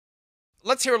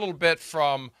let's hear a little bit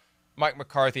from Mike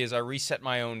McCarthy as I reset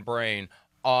my own brain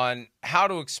on how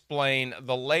to explain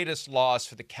the latest loss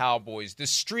for the Cowboys. The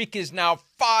streak is now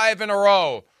 5 in a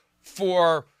row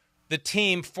for the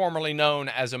team formerly known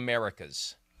as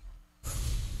America's.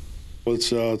 Well,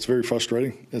 it's very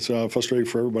frustrating. It's frustrating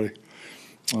for everybody.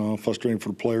 Frustrating for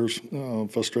the players.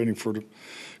 Frustrating for the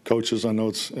coaches. I know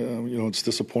it's it's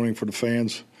disappointing for the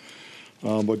fans.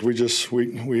 But we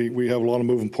have a lot of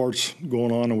moving parts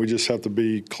going on, and we just have to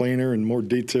be cleaner and more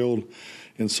detailed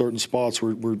in certain spots.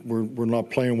 We're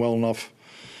not playing well enough,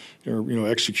 or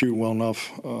executing well enough,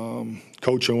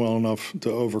 coaching well enough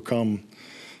to overcome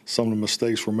some of the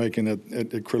mistakes we're making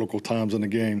at critical times in the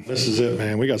game. This is it,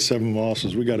 man. We got 7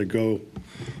 losses. We got to go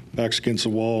backs against the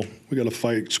wall. We got to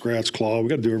fight, scratch, claw. We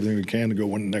got to do everything we can to go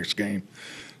win the next game.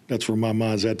 That's where my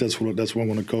mind's at. That's what I'm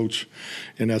going to coach,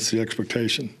 and that's the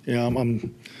expectation. Yeah, we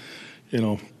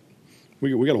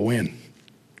got to win.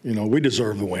 We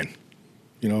deserve the win.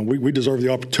 We deserve the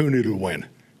opportunity to win.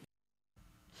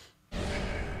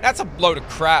 That's a load of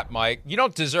crap, Mike. You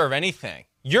don't deserve anything.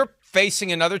 You're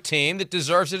facing another team that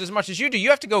deserves it as much as you do. You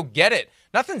have to go get it.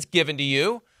 Nothing's given to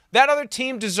you. That other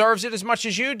team deserves it as much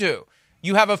as you do.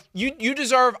 You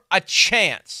deserve a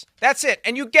chance. That's it.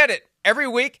 And you get it. Every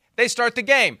week they start the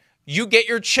game. You get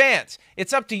your chance.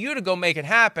 It's up to you to go make it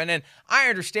happen. And I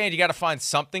understand you got to find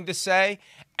something to say.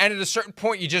 And at a certain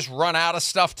point, you just run out of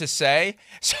stuff to say.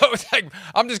 So it's like,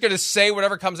 I'm just going to say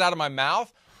whatever comes out of my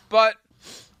mouth. But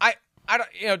I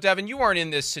don't, Devin, you weren't in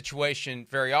this situation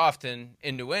very often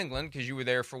in New England because you were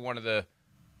there for one of the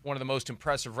most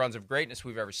impressive runs of greatness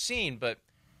we've ever seen. But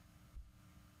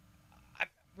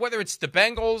whether it's the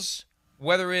Bengals,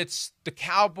 whether it's the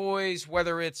Cowboys,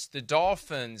 whether it's the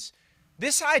Dolphins,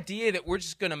 this idea that we're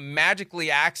just going to magically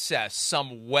access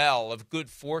some well of good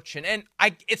fortune, and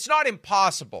it's not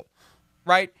impossible,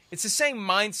 right? It's the same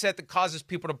mindset that causes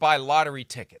people to buy lottery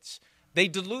tickets. They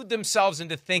delude themselves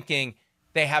into thinking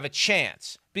they have a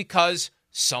chance because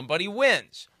somebody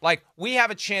wins. Like, we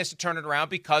have a chance to turn it around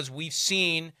because we've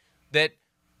seen that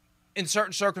in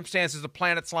certain circumstances the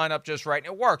planets line up just right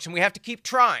and it works, and we have to keep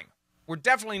trying. We're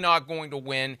definitely not going to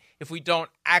win if we don't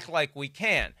act like we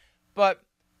can. But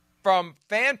from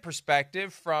fan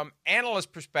perspective, from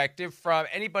analyst perspective, from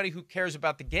anybody who cares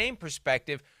about the game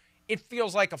perspective, it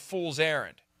feels like a fool's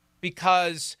errand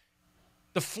because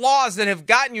the flaws that have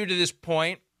gotten you to this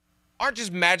point aren't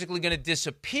just magically going to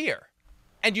disappear.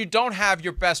 And you don't have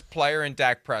your best player in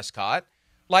Dak Prescott.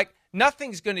 Like,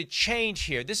 nothing's going to change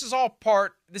here. This is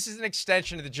an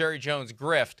extension of the Jerry Jones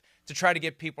grift to try to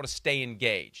get people to stay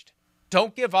engaged.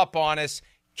 Don't give up on us.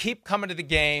 Keep coming to the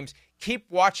games.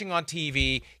 Keep watching on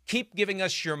TV. Keep giving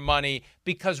us your money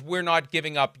because we're not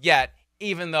giving up yet,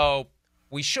 even though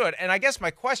we should. And I guess my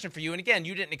question for you, and again,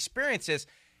 you didn't experience this,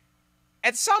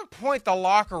 at some point the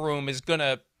locker room is going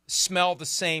to smell the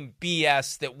same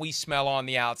BS that we smell on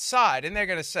the outside. And they're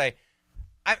going to say,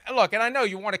 look, and I know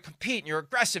you want to compete and you're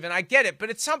aggressive, and I get it, but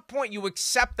at some point you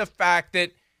accept the fact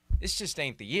that this just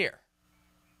ain't the year.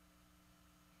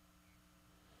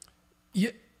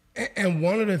 Yeah, and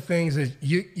one of the things is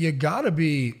you got to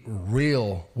be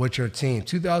real with your team.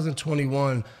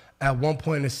 2021, at one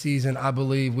point in the season, I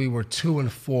believe we were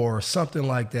 2-4, something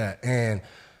like that. And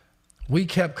we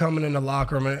kept coming in the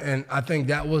locker room, and I think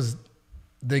that was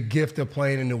the gift of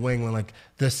playing in New England. Like,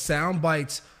 the sound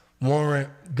bites weren't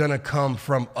going to come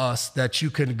from us that you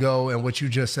could go and what you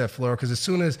just said, Florio, because as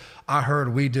soon as I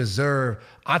heard we deserve,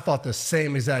 I thought the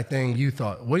same exact thing you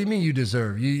thought. What do you mean you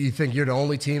deserve? You think you're the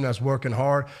only team that's working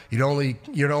hard? You're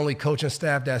the only coaching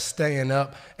staff that's staying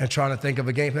up and trying to think of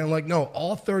a game plan? I'm like, no,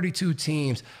 all 32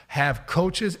 teams have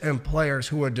coaches and players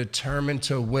who are determined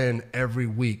to win every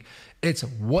week. It's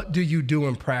what do you do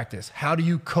in practice? How do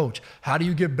you coach? How do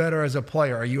you get better as a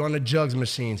player? Are you on the jugs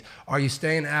machines? Are you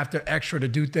staying after extra to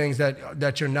do things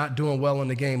that you're not doing well in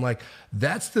the game? Like,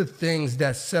 that's the things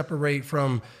that separate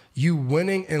from you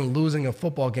winning and losing a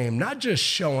football game, not just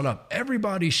showing up.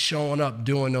 Everybody's showing up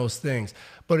doing those things.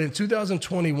 But in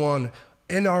 2021,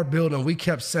 in our building, we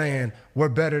kept saying, we're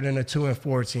better than a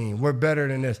 2-4 team. We're better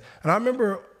than this. And I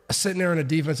remember sitting there in a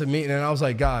defensive meeting, and I was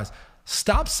like, guys,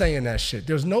 stop saying that shit.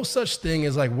 There's no such thing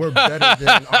as like we're better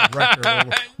than our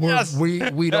record. Yes.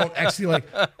 We don't actually, like,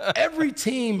 every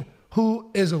team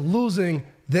who is losing,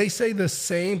 they say the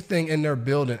same thing in their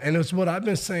building. And it's what I've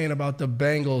been saying about the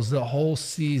Bengals the whole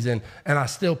season, and I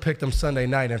still picked them Sunday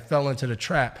night and fell into the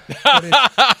trap. But you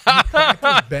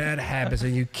practice bad habits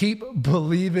and you keep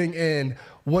believing in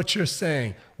what you're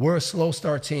saying. We're a slow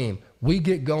start team. We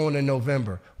get going in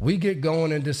November. We get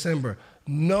going in December.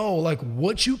 No, like,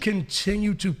 what you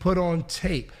continue to put on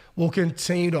tape will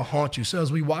continue to haunt you. So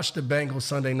as we watch the Bengals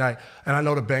Sunday night, and I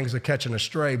know the Bengals are catching a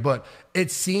stray, but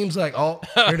it seems like, oh,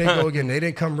 here they go again. They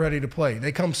didn't come ready to play.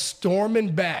 They come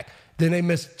storming back. Then they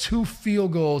miss 2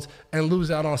 field goals and lose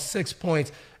out on 6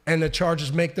 points. And the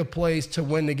Chargers make the plays to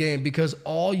win the game, because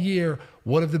all year,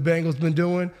 what have the Bengals been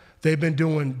doing? They've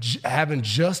been having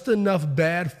just enough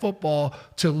bad football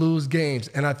to lose games.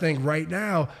 And I think right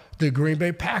now, the Green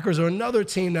Bay Packers are another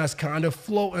team that's kind of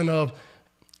floating of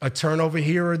a turnover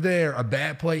here or there, a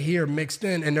bad play here mixed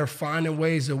in, and they're finding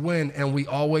ways to win. And we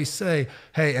always say,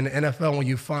 hey, in the NFL, when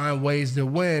you find ways to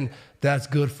win, that's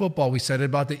good football. We said it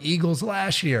about the Eagles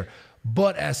last year.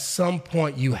 But at some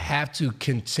point, you have to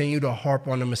continue to harp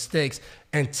on the mistakes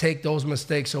and take those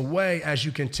mistakes away as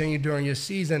you continue during your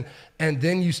season. And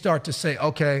then you start to say,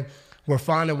 okay, we're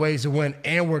finding ways to win,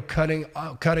 and we're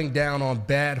cutting down on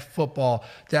bad football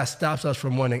that stops us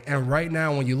from winning. And right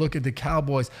now, when you look at the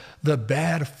Cowboys, the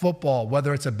bad football,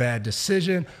 whether it's a bad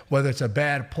decision, whether it's a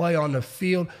bad play on the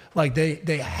field, like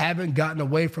they haven't gotten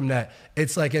away from that.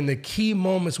 It's like in the key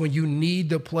moments when you need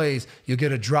the plays, you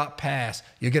get a drop pass,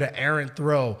 you get an errant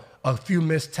throw, a few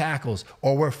missed tackles,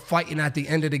 or we're fighting at the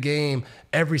end of the game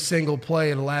every single play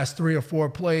in the last 3 or 4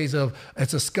 plays of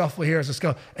it's a scuffle here, it's a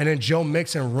scuffle, and then Joe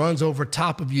Mixon runs over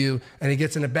top of you and he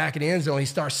gets in the back of the end zone. He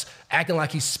starts acting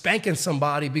like he's spanking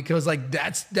somebody, because like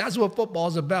that's what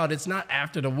football's about. It's not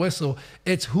after the whistle.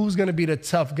 It's who's going to be the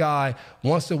tough guy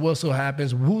once the whistle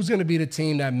happens, who's going to be the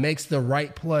team that makes the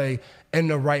right play in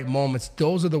the right moments.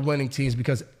 Those are the winning teams,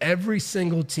 because every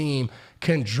single team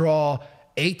can draw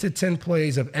 8 to 10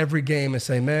 plays of every game and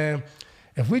say, man,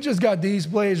 if we just got these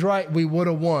plays right, we would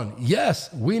have won.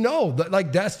 Yes, we know.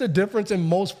 Like, that's the difference in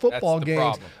most football games.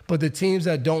 Problem. But the teams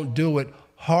that don't do it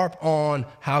harp on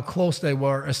how close they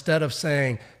were, instead of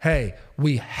saying, hey,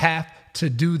 we have to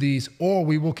do these or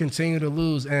we will continue to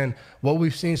lose. And what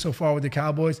we've seen so far with the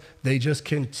Cowboys, they just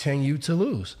continue to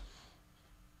lose.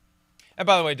 And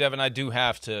by the way, Devin, I do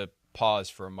have to pause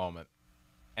for a moment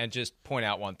and just point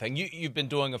out one thing. You've been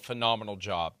doing a phenomenal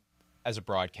job as a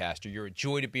broadcaster. You're a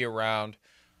joy to be around.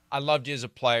 I loved you as a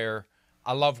player.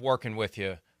 I love working with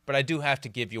you. But I do have to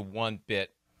give you one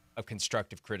bit of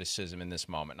constructive criticism in this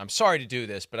moment. I'm sorry to do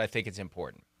this, but I think it's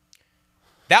important.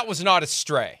 That was not a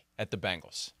stray at the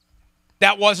Bengals.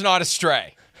 That was not a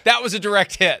stray. That was a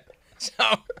direct hit. So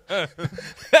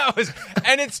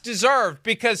and it's deserved,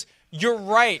 because you're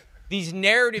right. These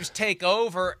narratives take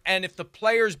over, and if the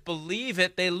players believe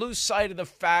it, they lose sight of the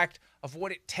fact of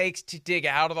what it takes to dig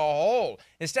out of the hole.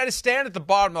 Instead of standing at the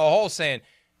bottom of the hole saying,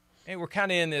 hey, we're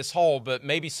kind of in this hole, but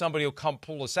maybe somebody will come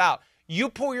pull us out. You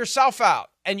pull yourself out,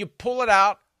 and you pull it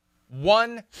out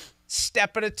one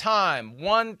step at a time,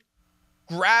 one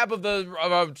grab of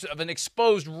an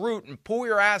exposed root and pull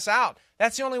your ass out.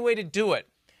 That's the only way to do it.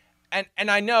 And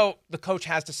I know the coach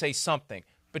has to say something,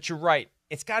 but you're right.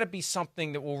 It's got to be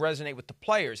something that will resonate with the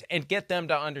players and get them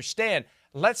to understand.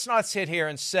 Let's not sit here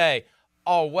and say,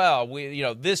 oh, well,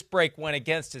 this break went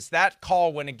against us. That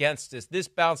call went against us. This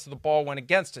bounce of the ball went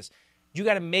against us. You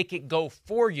got to make it go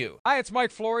for you. Hi, it's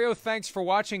Mike Florio. Thanks for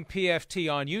watching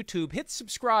PFT on YouTube. Hit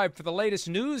subscribe for the latest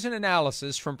news and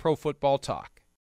analysis from Pro Football Talk.